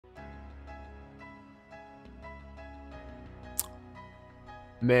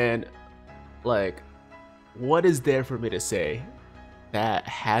Man, like, what is there for me to say that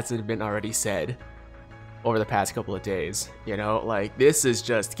hasn't been already said over the past couple of days? You know, like, this is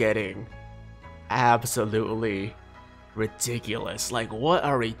just getting absolutely ridiculous. Like, what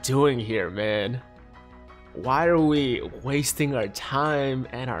are we doing here, man? Why are we wasting our time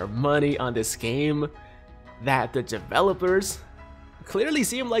and our money on this game that the developers clearly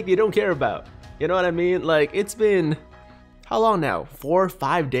seem like they don't care about? You know what I mean? Like, it's been, how long now? 4 or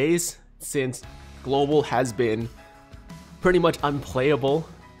 5 days since Global has been pretty much unplayable.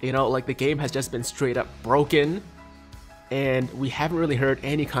 You know, like, the game has just been straight up broken. And we haven't really heard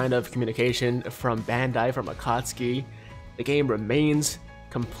any kind of communication from Bandai, from Akatsuki. The game remains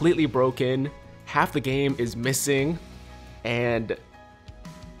completely broken. Half the game is missing. And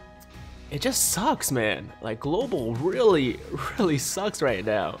it just sucks, man. Like, Global really, really sucks right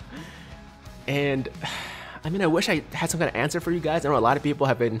now. And I mean, I wish I had some kind of answer for you guys. I know a lot of people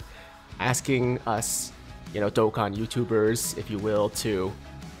have been asking us, you know, Dokkan YouTubers, if you will, to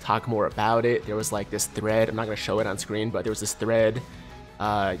talk more about it. There was like this thread, I'm not going to show it on screen, but there was this thread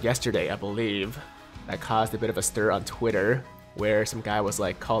yesterday, I believe, that caused a bit of a stir on Twitter, where some guy was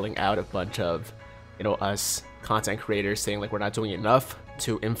like calling out a bunch of, you know, us content creators, saying like we're not doing enough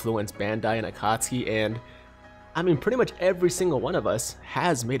to influence Bandai and Akatsuki. And I mean, pretty much every single one of us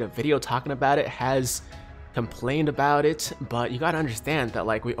has made a video talking about it, has complained about it, but you gotta understand that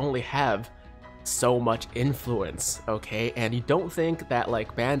like we only have so much influence, okay? And you don't think that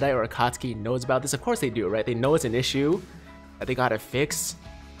like Bandai or Akatsuki knows about this? Of course they do, right? They know it's an issue that they gotta fix,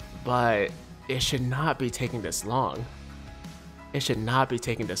 but it should not be taking this long. It should not be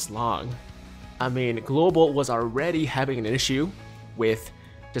taking this long. I mean, Global was already having an issue with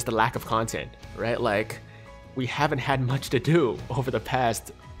just the lack of content, right? Like, we haven't had much to do over the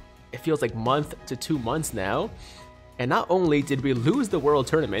past, it feels like month to 2 months now. And not only did we lose the World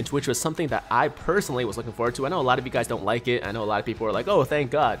Tournament, which was something that I personally was looking forward to. I know a lot of you guys don't like it. I know a lot of people are like, oh,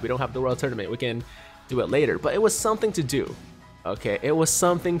 thank God we don't have the World Tournament. We can do it later. But it was something to do, okay? It was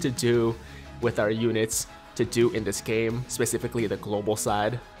something to do with our units to do in this game, specifically the global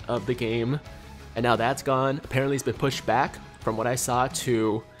side of the game. And now that's gone. Apparently it's been pushed back, from what I saw,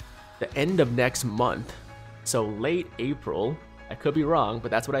 to the end of next month. So late April. I could be wrong,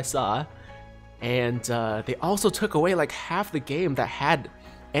 but that's what I saw. And they also took away like half the game that had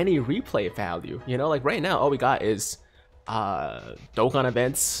any replay value. You know, like right now, all we got is Dokkan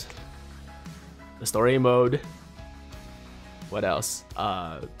events, the story mode. What else?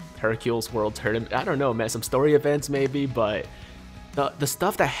 Hercules World Tournament. I don't know, man. Some story events maybe, but the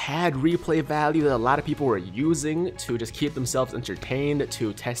stuff that had replay value that a lot of people were using to just keep themselves entertained,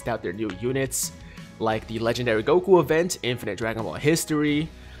 to test out their new units, like the Legendary Goku event, Infinite Dragon Ball History,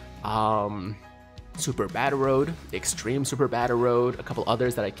 Super Battle Road, Extreme Super Battle Road, a couple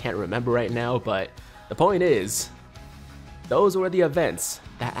others that I can't remember right now, but the point is, those were the events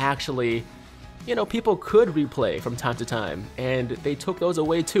that actually, you know, people could replay from time to time, and they took those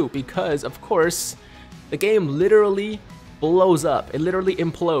away too, because of course, the game literally blows up. It literally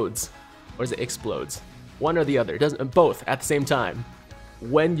implodes, or is it explodes? One or the other, doesn't, both at the same time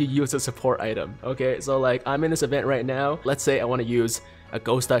when you use a support item. Okay, so like I'm in this event right now. Let's say I want to use a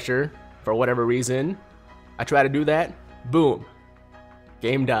Ghost Usher for whatever reason. I try to do that, boom,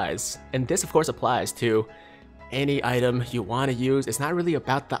 game dies. And this of course applies to any item you want to use. It's not really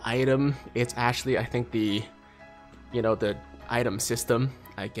about the item, it's actually, I think, the, you know, the item system,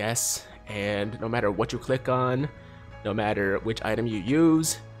 I guess. And no matter what you click on, no matter which item you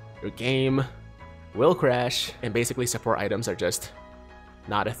use, your game will crash, and basically support items are just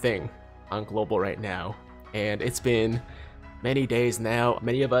not a thing on Global right now. And it's been many days now.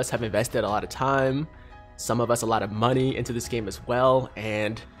 Many of us have invested a lot of time, some of us a lot of money into this game as well,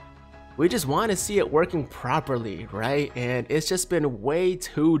 and we just want to see it working properly, right? And it's just been way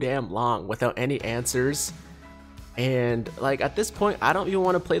too damn long without any answers. And like at this point, I don't even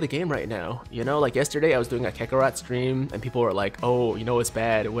want to play the game right now. You know, like yesterday I was doing a Kakarot stream and people were like, oh, you know it's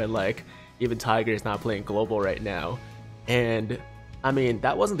bad when like even Tiger is not playing Global right now. And I mean,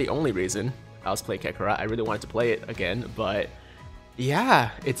 that wasn't the only reason I was playing Kakarot. I really wanted to play it again, but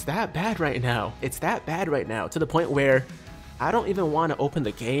yeah, it's that bad right now. It's that bad right now, to the point where I don't even want to open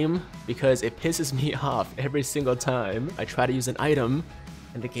the game because it pisses me off every single time I try to use an item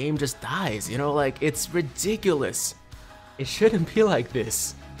and the game just dies. You know, like, it's ridiculous. It shouldn't be like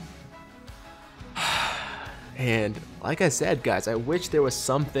this. And like I said, guys, I wish there was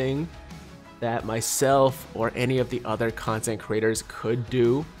something that myself or any of the other content creators could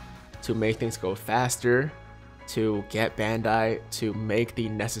do to make things go faster, to get Bandai to make the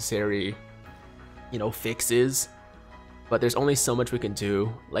necessary, you know, fixes. but there's only so much we can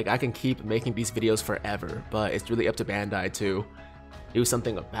do. Like, I can keep making these videos forever, but it's really up to Bandai to do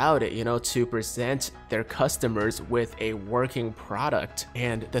something about it, you know, to present their customers with a working product.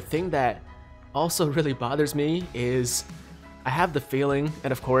 And the thing that also really bothers me is I have the feeling,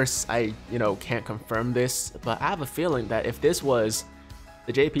 and of course I, you know, can't confirm this, but I have a feeling that if this was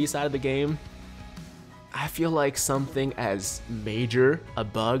the JP side of the game, I feel like something as major, a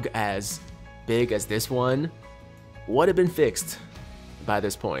bug as big as this one, would have been fixed by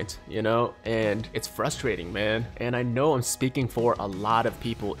this point, you know. And it's frustrating, man. And I know I'm speaking for a lot of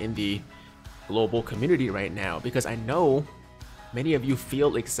people in the global community right now, because I know many of you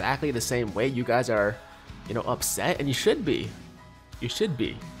feel exactly the same way. You guys are, you know, upset, and you should be. You should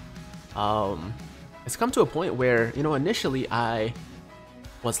be. It's come to a point where, you know, initially I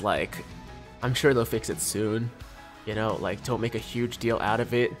was like, I'm sure they'll fix it soon, you know, like, don't make a huge deal out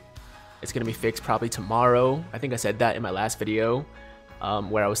of it. It's gonna be fixed probably tomorrow. I think I said that in my last video,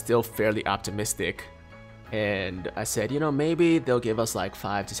 where I was still fairly optimistic. And I said, you know, maybe they'll give us like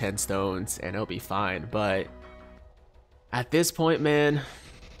 5 to 10 stones and it'll be fine. But at this point, man,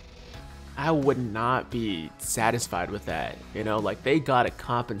 I would not be satisfied with that. You know, like, they gotta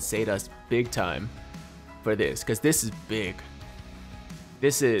compensate us big time for this, because this is big.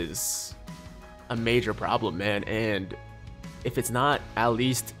 This is a major problem, man. And if it's not at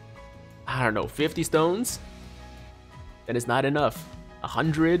least, I don't know, 50 stones, then it's not enough.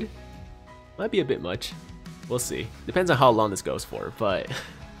 100 might be a bit much. We'll see. Depends on how long this goes for, but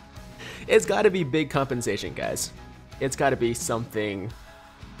it's got to be big compensation, guys. It's got to be something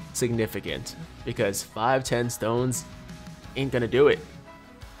significant, because 5-10 stones ain't gonna do it.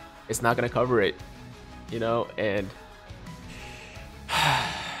 It's not gonna cover it, you know. And I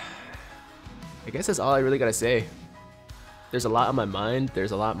guess that's all I really gotta say. There's a lot on my mind.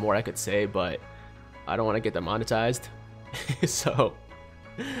 There's a lot more I could say, but I don't want to get demonetized. So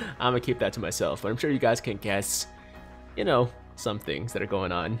I'm gonna keep that to myself. But I'm sure you guys can guess, you know, some things that are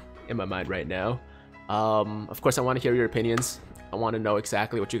going on in my mind right now. Of course, I want to hear your opinions. I want to know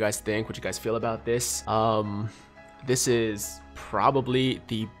exactly what you guys think, what you guys feel about this. This is probably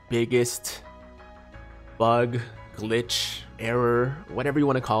the biggest bug, glitch, error, whatever you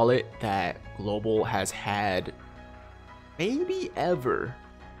want to call it, that Global has had maybe ever.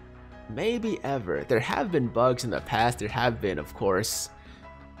 Maybe ever. There have been bugs in the past. There have been, of course,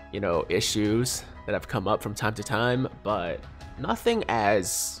 you know, issues that have come up from time to time, but nothing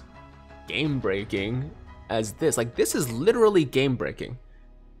as game-breaking as this. Like, this is literally game-breaking.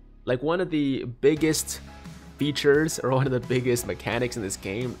 Like, one of the biggest features, or one of the biggest mechanics in this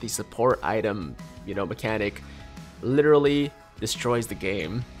game, the support item, you know, mechanic, literally destroys the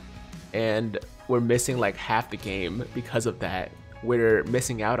game. And we're missing like half the game because of that. We're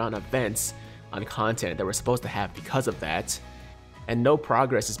missing out on events, on content that we're supposed to have because of that. And no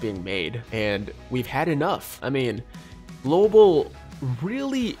progress is being made. And we've had enough. I mean, Global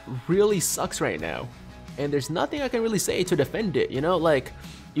really, really sucks right now. And there's nothing I can really say to defend it, you know? Like,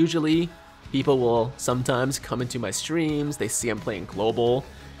 usually people will sometimes come into my streams, they see I'm playing Global,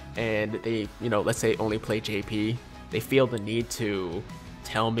 and they, you know, let's say only play JP. They feel the need to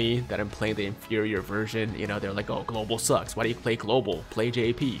tell me that I'm playing the inferior version. You know, they're like, oh, Global sucks. Why do you play Global? Play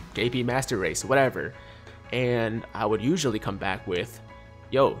JP Master Race, whatever. And I would usually come back with,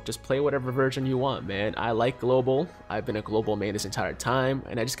 yo, just play whatever version you want, man. I like Global. I've been a Global main this entire time,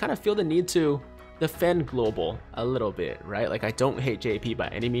 and I just kind of feel the need to defend Global a little bit, right? Like, I don't hate JP by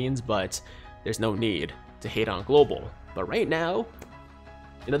any means, but there's no need to hate on Global. But right now,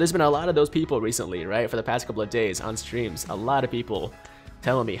 you know, there's been a lot of those people recently, right? For the past couple of days on streams, a lot of people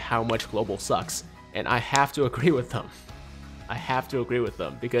telling me how much Global sucks, and I have to agree with them. I have to agree with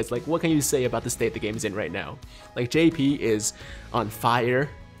them, because, like, what can you say about the state the game is in right now? Like, JP is on fire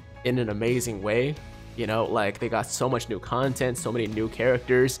in an amazing way, you know, like, they got so much new content, so many new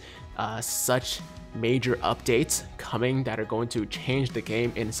characters, such major updates coming that are going to change the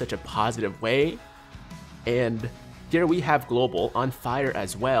game in such a positive way. And here we have Global on fire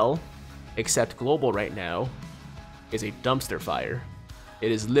as well, except Global right now is a dumpster fire.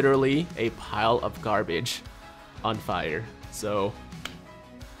 It is literally a pile of garbage on fire. So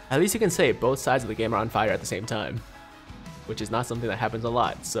at least you can say both sides of the game are on fire at the same time, which is not something that happens a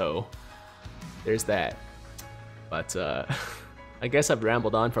lot. So there's that. But I guess I've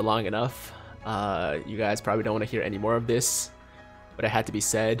rambled on for long enough. You guys probably don't want to hear any more of this, but it had to be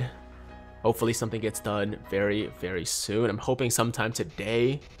said. Hopefully something gets done very, very soon. I'm hoping sometime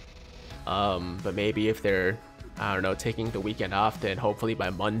today, but maybe if they're, I don't know, taking the weekend off, then hopefully by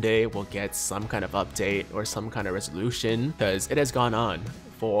Monday we'll get some kind of update or some kind of resolution, because it has gone on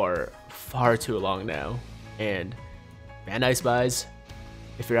for far too long now. And Bandai spies,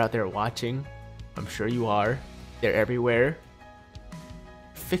 if you're out there watching, I'm sure you are. They're everywhere.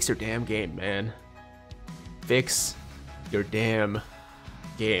 Fix your damn game, man. Fix your damn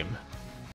game.